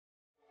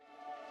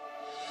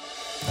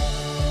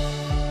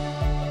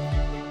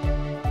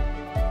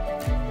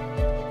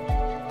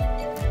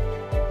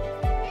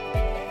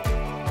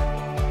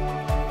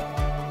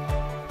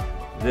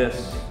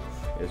This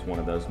is one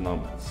of those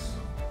moments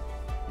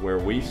where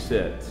we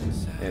sit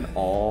in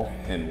awe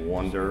and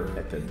wonder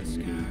at the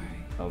beauty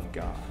of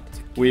God.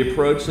 We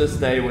approach this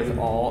day with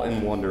awe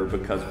and wonder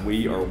because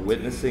we are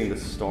witnessing the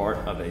start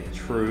of a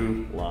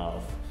true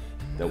love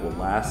that will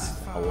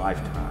last a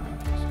lifetime.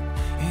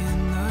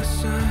 In the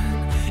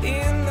sun,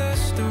 in the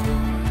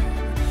storm,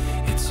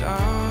 it's all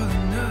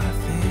or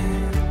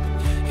nothing.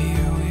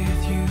 Here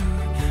with you,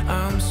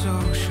 I'm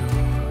so sure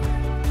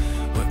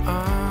we're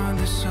on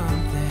to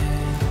something.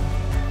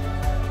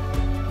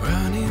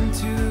 Run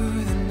into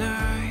the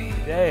night.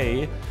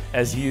 Today,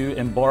 as you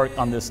embark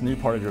on this new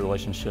part of your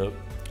relationship,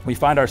 we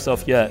find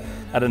ourselves yet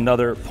at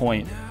another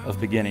point of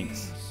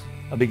beginnings.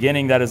 A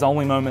beginning that is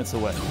only moments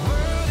away.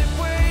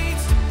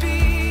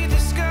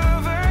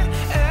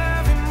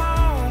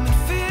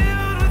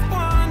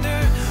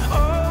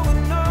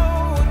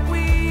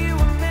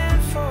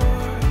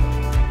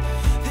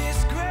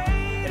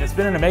 It's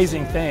been an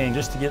amazing thing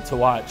just to get to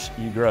watch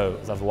you grow,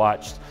 as I've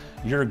watched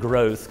your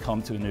growth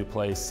come to a new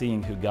place,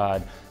 seeing who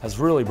God has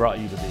really brought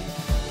you to be.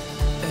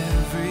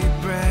 Every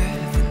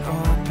breath an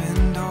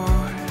open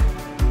door,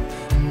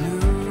 a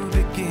new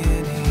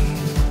beginning.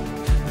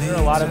 There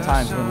are a lot of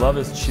times when love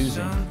is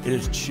choosing. It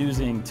is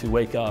choosing to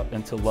wake up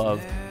and to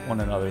love one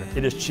another.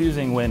 It is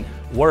choosing when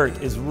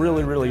work is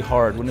really, really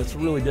hard, when it's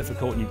really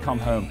difficult and you come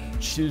home,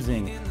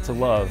 choosing to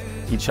love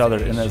each other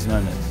in those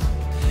moments.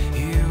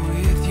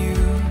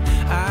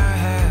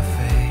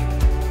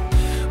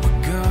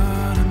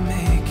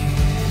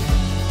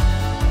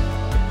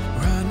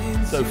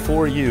 So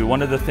for you,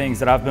 one of the things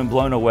that I've been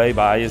blown away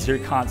by is your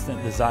constant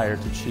desire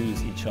to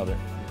choose each other.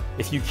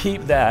 If you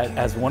keep that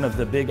as one of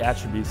the big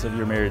attributes of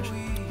your marriage,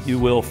 you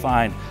will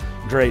find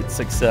great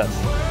success.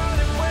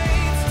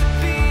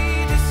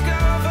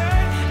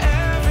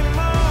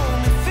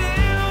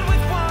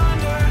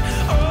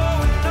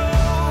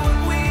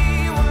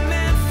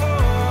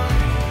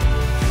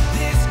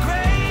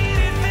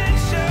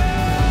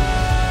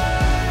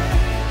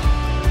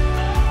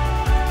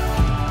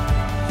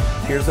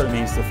 Here's what it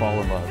means to fall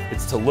in love.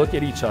 It's to look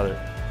at each other,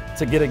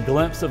 to get a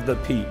glimpse of the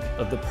peak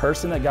of the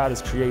person that God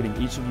is creating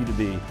each of you to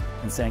be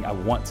and saying, I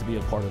want to be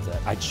a part of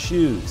that. I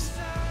choose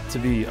to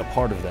be a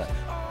part of that.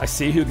 I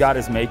see who God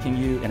is making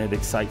you and it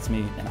excites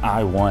me and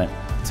I want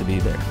to be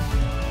there.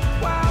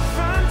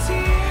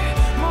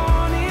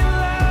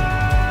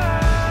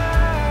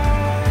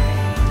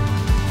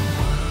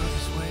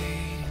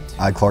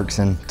 I,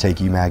 Clarkson, take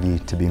you, Maggie,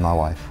 to be my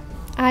wife.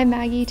 I,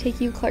 Maggie, take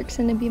you,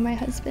 Clarkson, to be my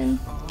husband.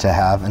 To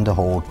have and to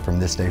hold from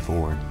this day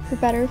forward. For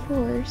better, for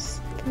worse,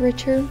 for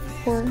richer,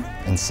 for poorer.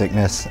 In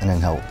sickness and in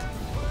health.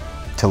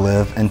 To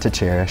live and to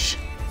cherish.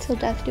 Till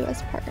death do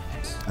us part.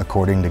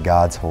 According to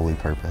God's holy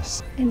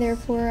purpose. And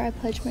therefore I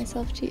pledge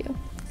myself to you.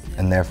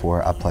 And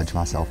therefore I pledge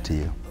myself to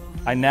you.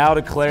 I now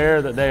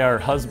declare that they are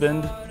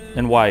husband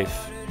and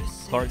wife.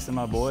 Clarkson,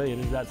 my boy, it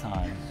is that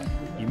time.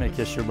 You may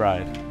kiss your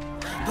bride.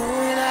 But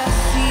when I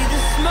see the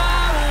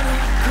smile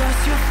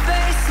across your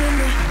face and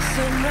the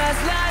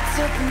sunrise lights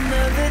up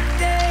another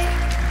day,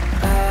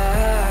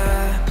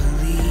 I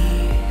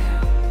believe.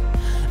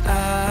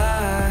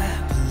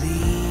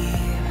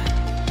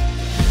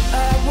 I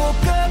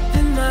woke up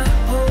and my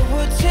whole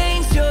world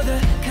changed. You're the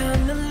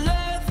kind of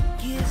love that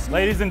gives me.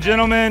 Ladies and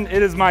gentlemen,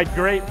 it is my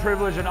great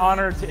privilege and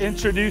honor to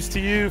introduce to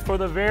you for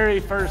the very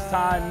first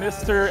time,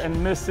 Mr. and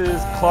Mrs.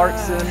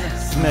 Clarkson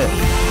Smith.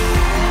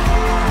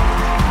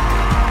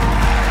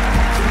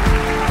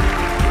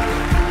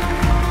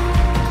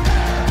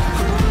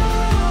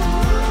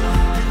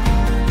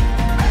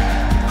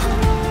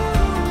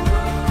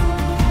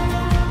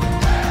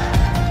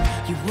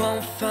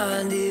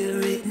 Find it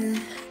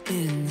written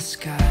in the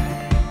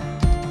sky.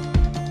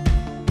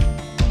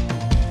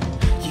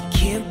 You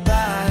can't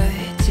buy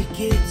a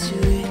ticket to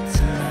it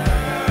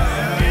tonight.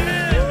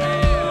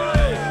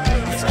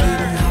 It's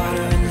getting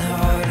harder and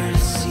harder to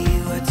see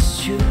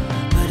what's true,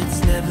 but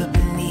it's never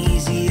been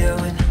easier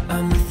when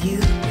I'm with you.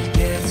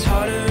 Yeah, it's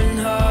harder and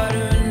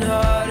harder and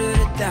harder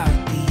to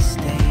doubt these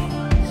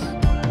days.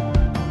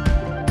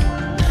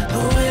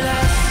 But when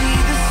I see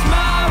the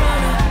smile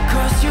run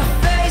across your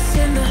face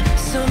and the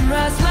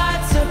sunrise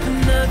lights up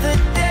another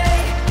day,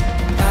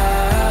 I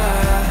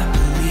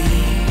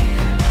believe.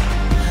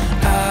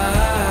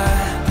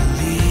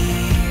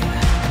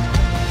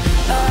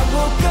 I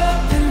woke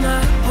up and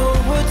my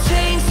whole world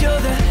changed. You're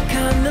the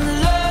kind of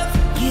love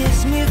that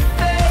gives me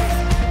faith,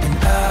 and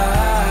I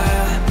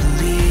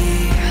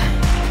believe.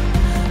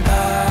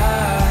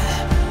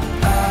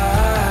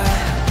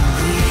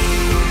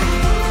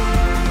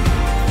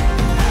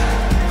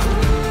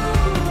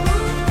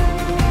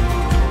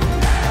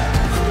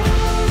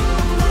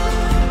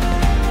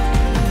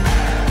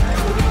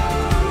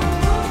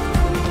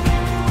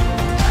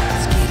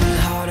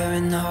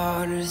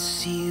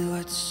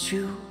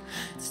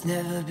 It's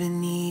never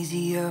been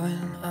easier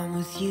when I'm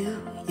with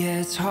you. Yeah,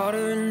 it's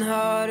harder and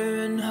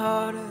harder and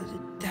harder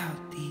to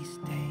doubt these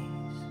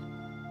days.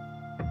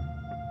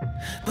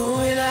 But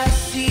when I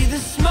see the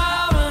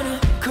smile run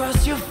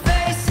across your face,